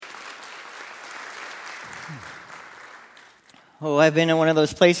Oh, I've been in one of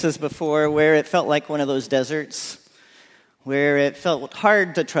those places before where it felt like one of those deserts, where it felt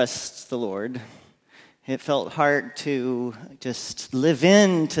hard to trust the Lord. It felt hard to just live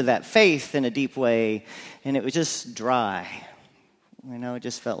into that faith in a deep way, and it was just dry. It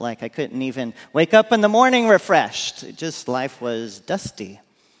just felt like I couldn't even wake up in the morning refreshed. Life was dusty.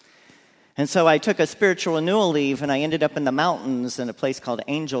 And so I took a spiritual renewal leave, and I ended up in the mountains in a place called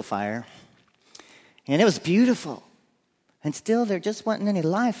Angel Fire. And it was beautiful. And still, there just wasn't any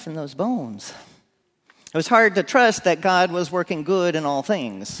life in those bones. It was hard to trust that God was working good in all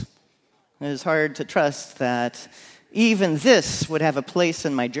things. It was hard to trust that even this would have a place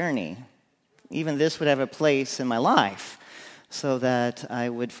in my journey. Even this would have a place in my life so that I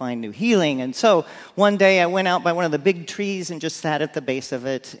would find new healing. And so one day I went out by one of the big trees and just sat at the base of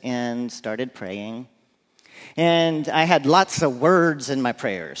it and started praying. And I had lots of words in my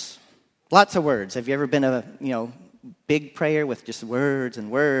prayers. Lots of words. Have you ever been big prayer with just words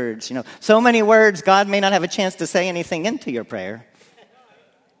and words? So many words, God may not have a chance to say anything into your prayer.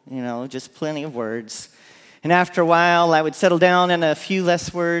 Just plenty of words. And after a while, I would settle down in a few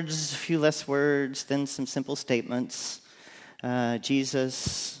less words, then some simple statements.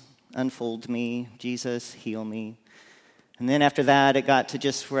 Jesus, unfold me. Jesus, heal me. And then after that, it got to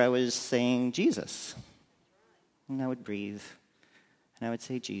just where I was saying Jesus. And I would breathe. And I would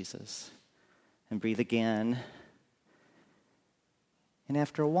say Jesus. And breathe again. And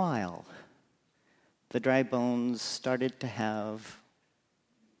after a while, the dry bones started to have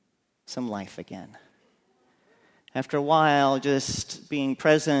some life again. After a while, just being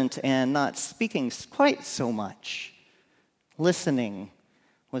present and not speaking quite so much, listening,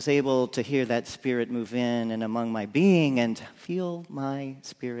 was able to hear that spirit move in and among my being and feel my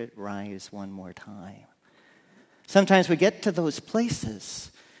spirit rise one more time. Sometimes we get to those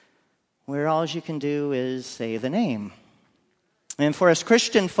places where all you can do is say the name. And for us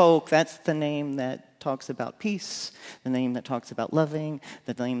Christian folk, that's the name that talks about peace, the name that talks about loving,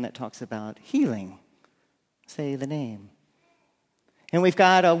 the name that talks about healing. Say the name. And we've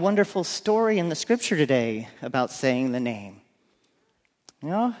got a wonderful story in the scripture today about saying the name.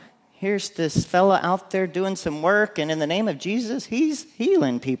 Here's this fella out there doing some work, and in the name of Jesus, he's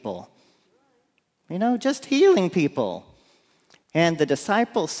healing people. Just healing people. And the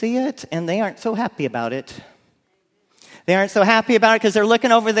disciples see it, and they aren't so happy about it. They aren't so happy about it because they're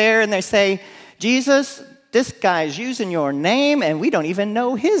looking over there and they say, Jesus, this guy's using your name and we don't even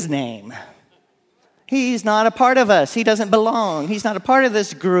know his name. He's not a part of us. He doesn't belong. He's not a part of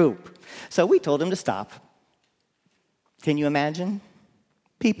this group. So we told him to stop. Can you imagine?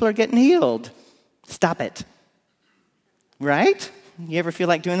 People are getting healed. Stop it. Right? You ever feel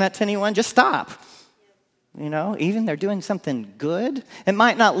like doing that to anyone? Just stop. Even they're doing something good. It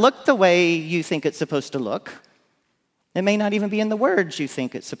might not look the way you think it's supposed to look. It may not even be in the words you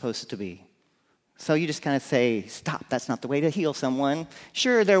think it's supposed to be. So you just kind of say, stop, that's not the way to heal someone.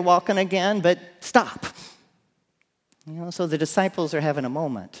 Sure, they're walking again, but stop. So the disciples are having a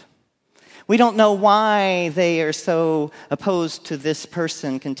moment. We don't know why they are so opposed to this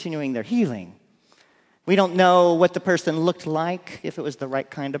person continuing their healing. We don't know what the person looked like, if it was the right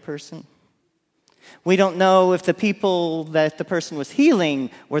kind of person. We don't know if the people that the person was healing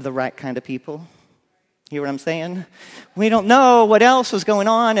were the right kind of people. Hear what I'm saying? We don't know what else was going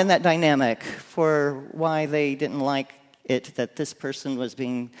on in that dynamic for why they didn't like it that this person was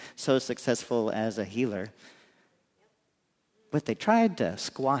being so successful as a healer. But they tried to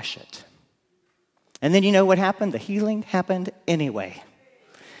squash it. And then you know what happened? The healing happened anyway.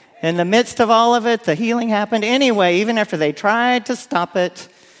 In the midst of all of it, the healing happened anyway. Even after they tried to stop it,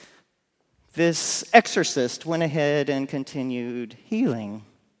 this exorcist went ahead and continued healing.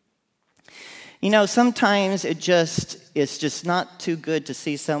 Sometimes it's just not too good to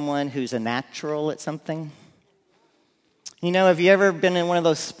see someone who's a natural at something. Have you ever been in one of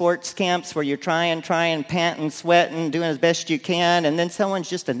those sports camps where you're trying, panting, sweating, doing as best you can, and then someone's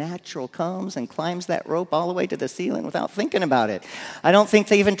just a natural comes and climbs that rope all the way to the ceiling without thinking about it? I don't think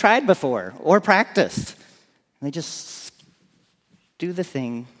they even tried before or practiced. They just do the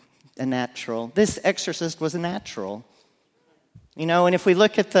thing, a natural. This exorcist was a natural. And if we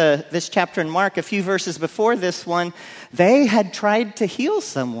look at this chapter in Mark, a few verses before this one, they had tried to heal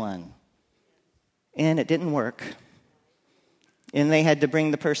someone, and it didn't work. And they had to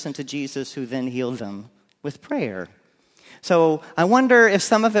bring the person to Jesus, who then healed them with prayer. So I wonder if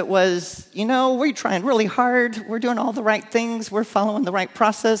some of it was, we're trying really hard, we're doing all the right things, we're following the right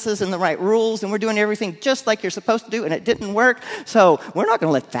processes and the right rules, and we're doing everything just like you're supposed to do, and it didn't work, so we're not going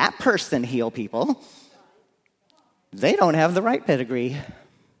to let that person heal people. They don't have the right pedigree.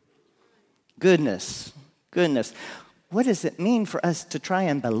 Goodness. goodness. What does it mean for us to try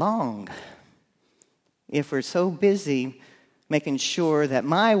and belong if we're so busy making sure that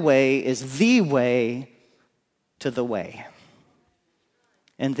my way is the way to the way?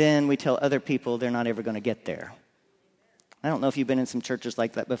 And then we tell other people they're not ever going to get there. I don't know if you've been in some churches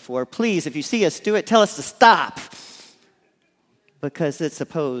like that before. Please, if you see us do it, tell us to stop, because it's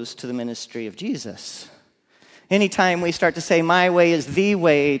opposed to the ministry of Jesus. Anytime we start to say, my way is the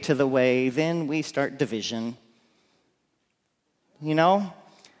way to the way, then we start division. You know,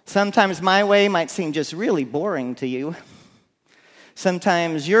 sometimes my way might seem just really boring to you.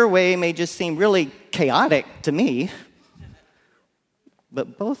 Sometimes your way may just seem really chaotic to me.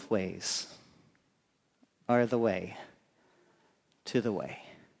 But both ways are the way to the way.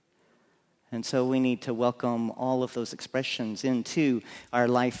 And so we need to welcome all of those expressions into our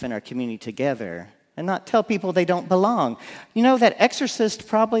life and our community together and not tell people they don't belong. You know, that exorcist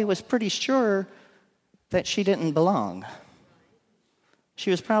probably was pretty sure that she didn't belong. She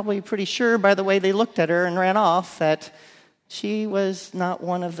was probably pretty sure by the way they looked at her and ran off that she was not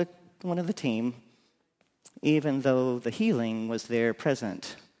one of the team, even though the healing was there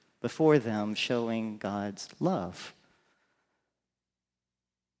present before them, showing God's love.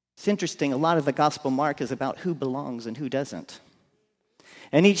 It's interesting, a lot of the Gospel Mark is about who belongs and who doesn't.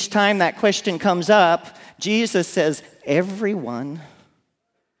 And each time that question comes up, Jesus says, everyone.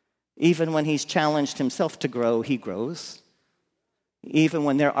 Even when he's challenged himself to grow, he grows. Even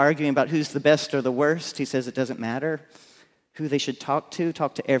when they're arguing about who's the best or the worst, he says it doesn't matter. Who they should talk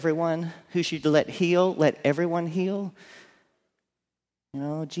to everyone. Who should let heal, let everyone heal. You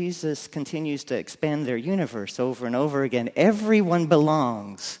know, Jesus continues to expand their universe over and over again. Everyone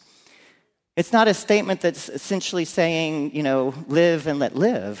belongs. It's not a statement that's essentially saying, you know, live and let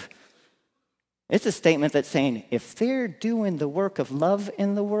live. It's a statement that's saying, if they're doing the work of love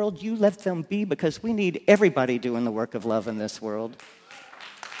in the world, you let them be, because we need everybody doing the work of love in this world.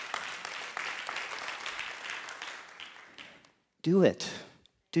 Do it.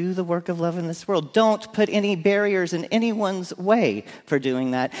 Do the work of love in this world. Don't put any barriers in anyone's way for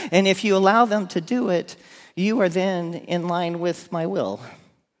doing that. And if you allow them to do it, you are then in line with my will.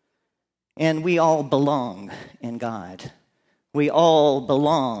 And we all belong in God. We all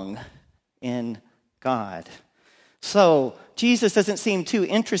belong in God. So Jesus doesn't seem too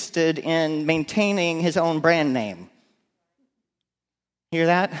interested in maintaining his own brand name. Hear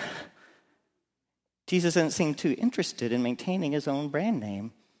that? Jesus doesn't seem too interested in maintaining his own brand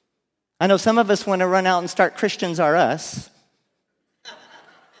name. I know some of us want to run out and start Christians Are Us.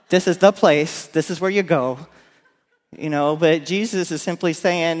 This is the place. This is where you go. You know, but Jesus is simply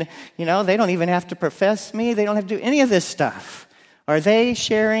saying, you know, they don't even have to profess me. They don't have to do any of this stuff. Are they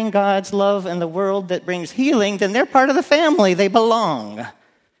sharing God's love in the world that brings healing? Then they're part of the family. They belong.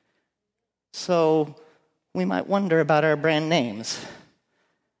 So we might wonder about our brand names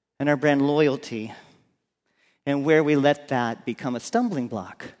and our brand loyalty, and where we let that become a stumbling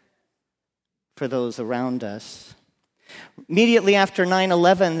block for those around us. Immediately after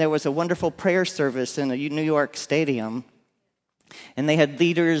 9/11, there was a wonderful prayer service in a New York stadium, and they had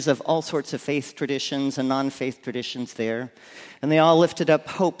leaders of all sorts of faith traditions and non-faith traditions there, and they all lifted up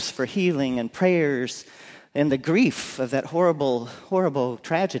hopes for healing and prayers and the grief of that horrible, horrible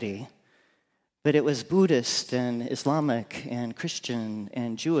tragedy. But it was Buddhist and Islamic and Christian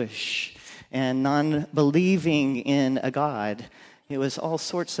and Jewish and non-believing in a God. It was all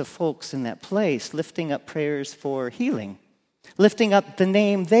sorts of folks in that place lifting up prayers for healing, lifting up the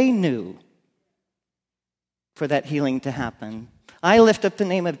name they knew for that healing to happen. I lift up the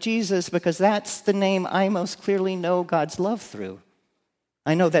name of Jesus because that's the name I most clearly know God's love through.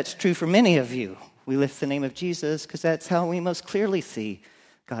 I know that's true for many of you. We lift the name of Jesus because that's how we most clearly see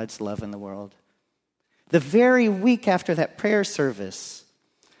God's love in the world. The very week after that prayer service,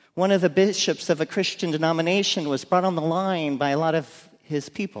 one of the bishops of a Christian denomination was brought on the line by a lot of his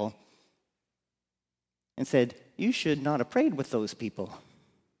people and said, you should not have prayed with those people.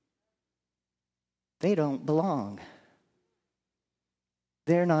 They don't belong.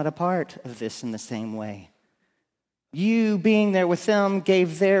 They're not a part of this in the same way. You being there with them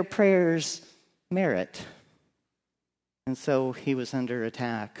gave their prayers merit. And so he was under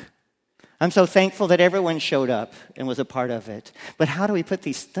attack. I'm so thankful that everyone showed up and was a part of it. But how do we put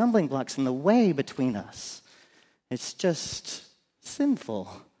these stumbling blocks in the way between us? It's just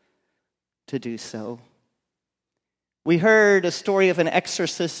sinful to do so. We heard a story of an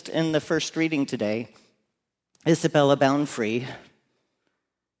exorcist in the first reading today, Isabella Boundfree.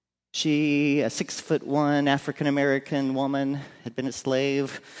 She, a 6'1" African-American woman, had been a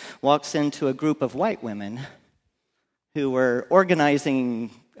slave, walks into a group of white women who were organizing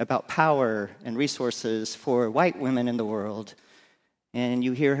about power and resources for white women in the world. And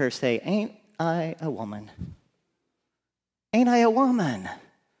you hear her say, "Ain't I a woman? Ain't I a woman?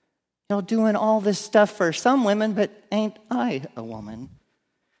 Doing all this stuff for some women, but ain't I a woman?"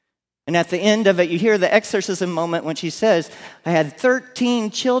 And at the end of it, you hear the exorcism moment when she says, "I had 13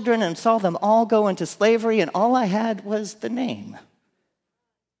 children and saw them all go into slavery, and all I had was the name.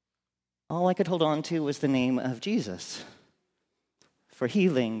 All I could hold on to was the name of Jesus for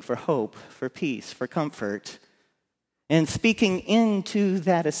healing, for hope, for peace, for comfort." And speaking into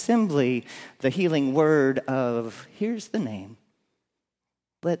that assembly, the healing word of, here's the name.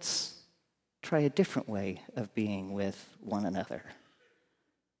 Let's try a different way of being with one another.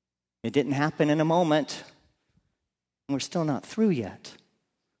 It didn't happen in a moment. We're still not through yet.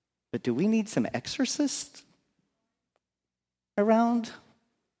 But do we need some exorcists around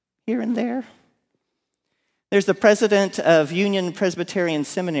here and there? There's the president of Union Presbyterian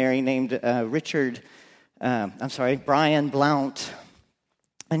Seminary named Brian Blount,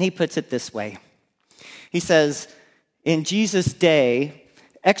 and he puts it this way. He says, "In Jesus' day,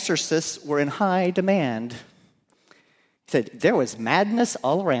 exorcists were in high demand." He said, "There was madness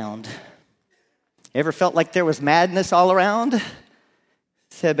all around." Ever felt like there was madness all around? He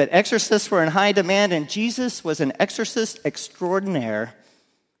said, but exorcists were in high demand, and Jesus was an exorcist extraordinaire.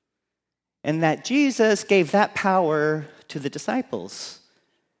 And that Jesus gave that power to the disciples.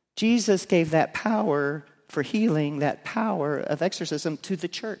 Jesus gave that power for healing, that power of exorcism to the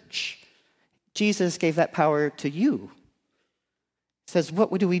church. Jesus gave that power to you. He says,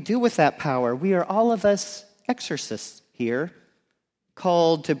 what do we do with that power? We are all of us exorcists here,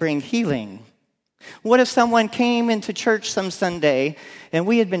 called to bring healing. What if someone came into church some Sunday and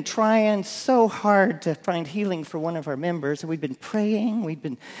we had been trying so hard to find healing for one of our members, and we'd been praying, we'd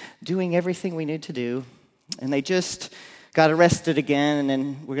been doing everything we needed to do, and they just got arrested again, and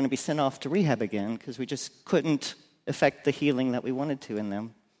then we're going to be sent off to rehab again because we just couldn't effect the healing that we wanted to in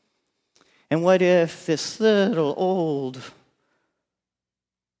them. And what if this little old,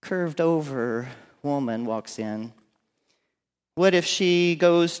 curved over woman walks in? What if she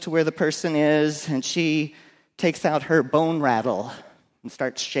goes to where the person is and she takes out her bone rattle and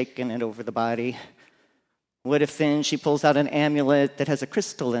starts shaking it over the body? What if then she pulls out an amulet that has a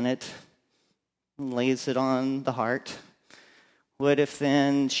crystal in it and lays it on the heart? What if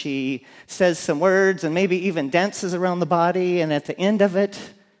then she says some words and maybe even dances around the body, and at the end of it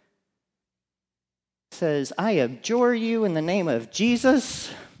says, "I adjure you in the name of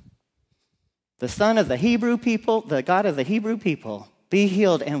Jesus, the Son of the Hebrew people, the God of the Hebrew people, be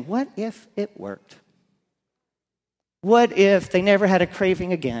healed." And what if it worked? What if they never had a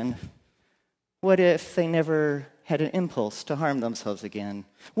craving again? What if they never had an impulse to harm themselves again?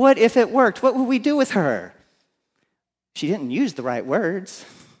 What if it worked? What would we do with her? She didn't use the right words.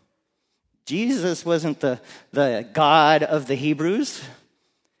 Jesus wasn't the God of the Hebrews.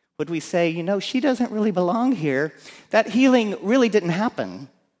 Would we say, she doesn't really belong here? That healing really didn't happen.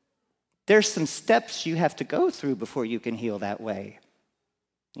 There's some steps you have to go through before you can heal that way.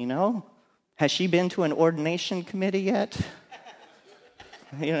 Has she been to an ordination committee yet?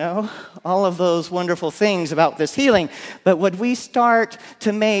 All of those wonderful things about this healing. But would we start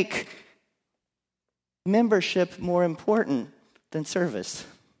to make membership more important than service?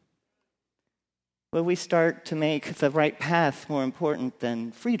 Would we start to make the right path more important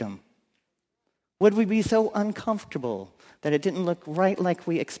than freedom? Would we be so uncomfortable that it didn't look right like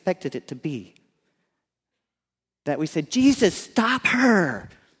we expected it to be? That we said, "Jesus, stop her.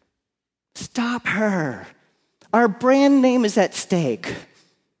 Stop her. Our brand name is at stake.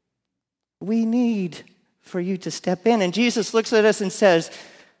 We need for you to step in." And Jesus looks at us and says,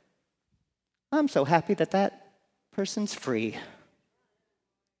 "I'm so happy that person's free.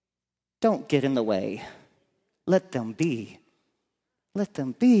 Don't get in the way. Let them be. Let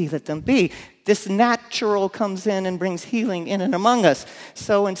them be. Let them be." This natural comes in and brings healing in and among us.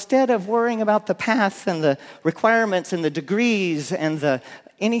 So instead of worrying about the path and the requirements and the degrees and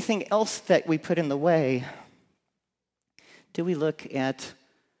anything else that we put in the way, do we look at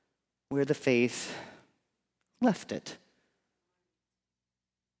where the faith left it?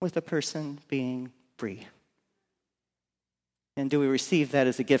 With a person being free. And do we receive that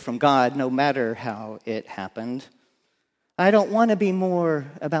as a gift from God, no matter how it happened? I don't want to be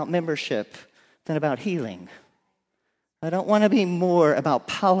more about membership than about healing. I don't want to be more about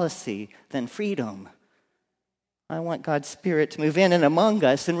policy than freedom. I want God's Spirit to move in and among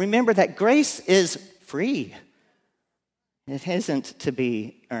us. And remember that grace is free. It isn't to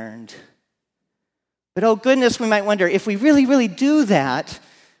be earned. But oh goodness, we might wonder, if we really, really do that,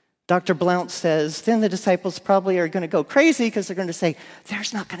 Dr. Blount says, then the disciples probably are going to go crazy because they're going to say,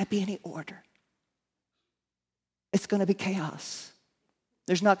 there's not going to be any order. It's going to be chaos.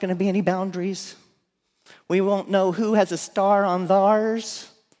 There's not going to be any boundaries. We won't know who has a star on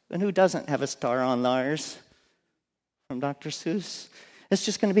theirs and who doesn't have a star on theirs. From Dr. Seuss. It's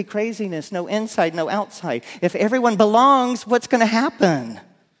just going to be craziness, no inside, no outside. If everyone belongs, what's going to happen?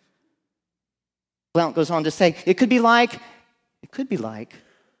 Blount goes on to say, it could be like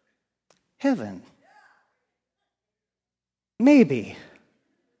heaven. Maybe,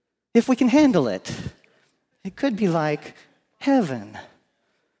 if we can handle it. It could be like heaven.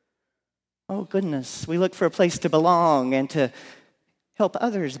 Oh, goodness. We look for a place to belong and to help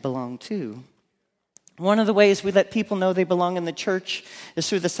others belong too. One of the ways we let people know they belong in the church is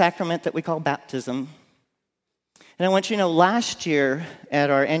through the sacrament that we call baptism. And I want you to know, last year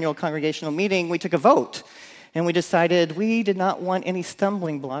at our annual congregational meeting, we took a vote. And we decided we did not want any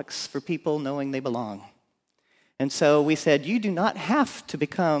stumbling blocks for people knowing they belong. And so we said, you do not have to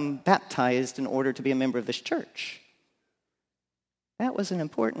become baptized in order to be a member of this church. That was an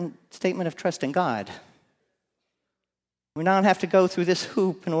important statement of trust in God. We don't have to go through this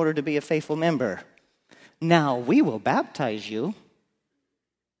hoop in order to be a faithful member. Now, we will baptize you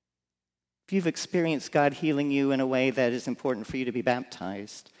if you've experienced God healing you in a way that is important for you to be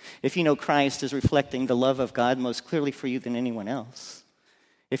baptized. If you know Christ is reflecting the love of God most clearly for you than anyone else.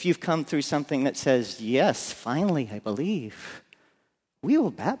 If you've come through something that says, yes, finally, I believe, we will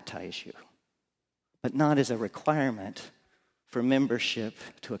baptize you, but not as a requirement for membership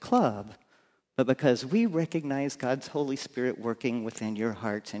to a club, but because we recognize God's Holy Spirit working within your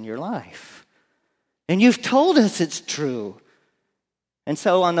heart and your life. And you've told us it's true. And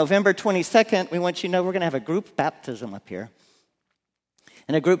so on November 22nd, we want you to know we're going to have a group baptism up here.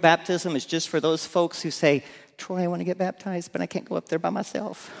 And a group baptism is just for those folks who say, Troy, I want to get baptized, but I can't go up there by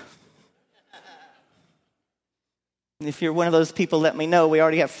myself. And if you're one of those people, let me know. We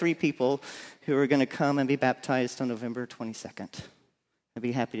already have 3 people who are going to come and be baptized on November 22nd. I'd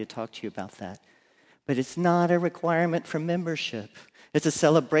be happy to talk to you about that. But it's not a requirement for membership. It's a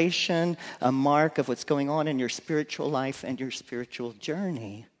celebration, a mark of what's going on in your spiritual life and your spiritual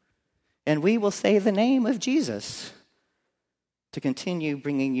journey. And we will say the name of Jesus to continue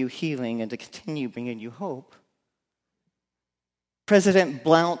bringing you healing and to continue bringing you hope. President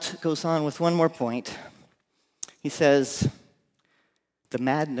Blount goes on with one more point. He says, the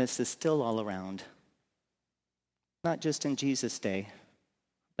madness is still all around, not just in Jesus' day,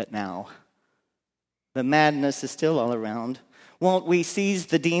 but now. The madness is still all around. Won't we seize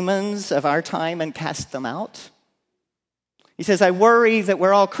the demons of our time and cast them out? He says, I worry that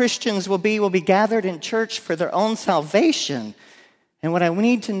where all Christians will be gathered in church for their own salvation. And what I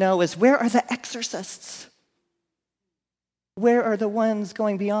need to know is, where are the exorcists? Where are the ones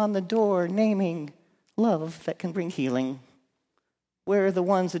going beyond the door, naming love that can bring healing? Where are the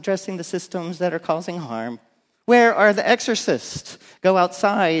ones addressing the systems that are causing harm? Where are the exorcists? Go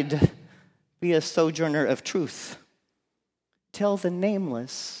outside, be a sojourner of truth. Tell the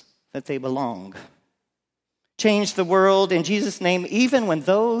nameless that they belong. Change the world in Jesus' name, even when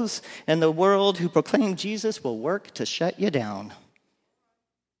those in the world who proclaim Jesus will work to shut you down.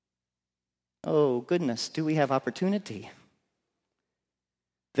 Oh, goodness, do we have opportunity?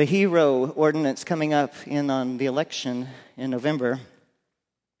 The HERO ordinance coming up on the election in November.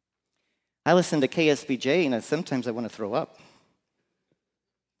 I listen to KSBJ, and sometimes I want to throw up.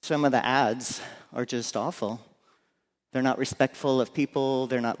 Some of the ads are just awful. They're not respectful of people.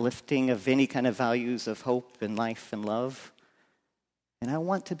 They're not lifting of any kind of values of hope and life and love. And I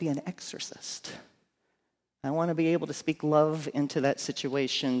want to be an exorcist. I want to be able to speak love into that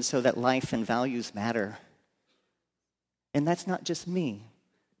situation so that life and values matter. And that's not just me.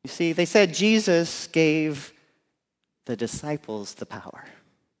 You see, they said Jesus gave the disciples the power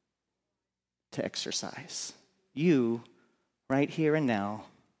to exercise. You, right here and now,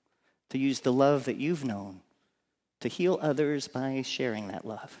 to use the love that you've known to heal others by sharing that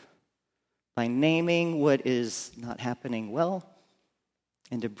love, by naming what is not happening well,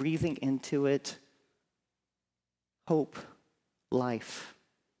 and to breathing into it hope, life,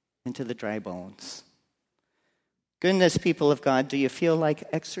 into the dry bones. Goodness, people of God, do you feel like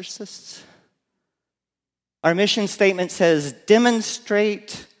exorcists? Our mission statement says,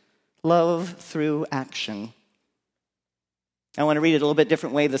 demonstrate love through action. I want to read it a little bit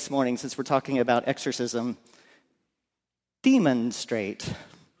different way this morning since we're talking about exorcism. Demonstrate.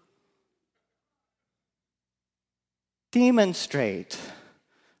 Demonstrate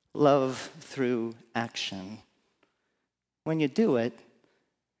love through action. When you do it,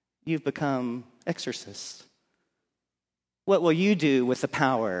 you've become exorcists. What will you do with the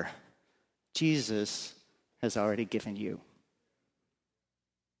power Jesus has already given you.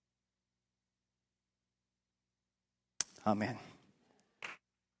 Amen.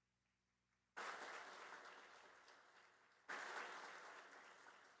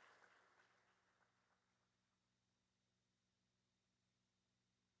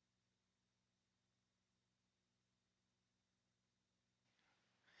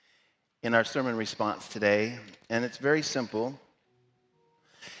 In our sermon response today, and it's very simple.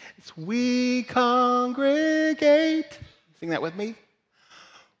 It's we congregate. Sing that with me.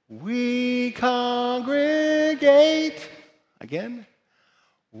 We congregate. Again.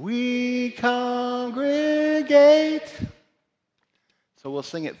 We congregate. So we'll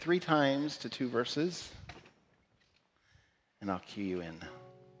sing it 3 times to 2 verses, and I'll cue you in.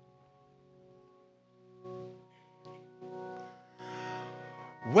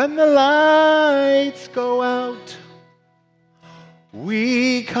 When the lights go out,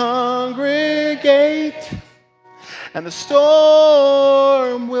 we congregate, and the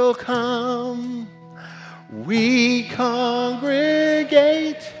storm will come. We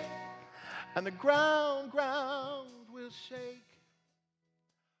congregate, and the ground will shake.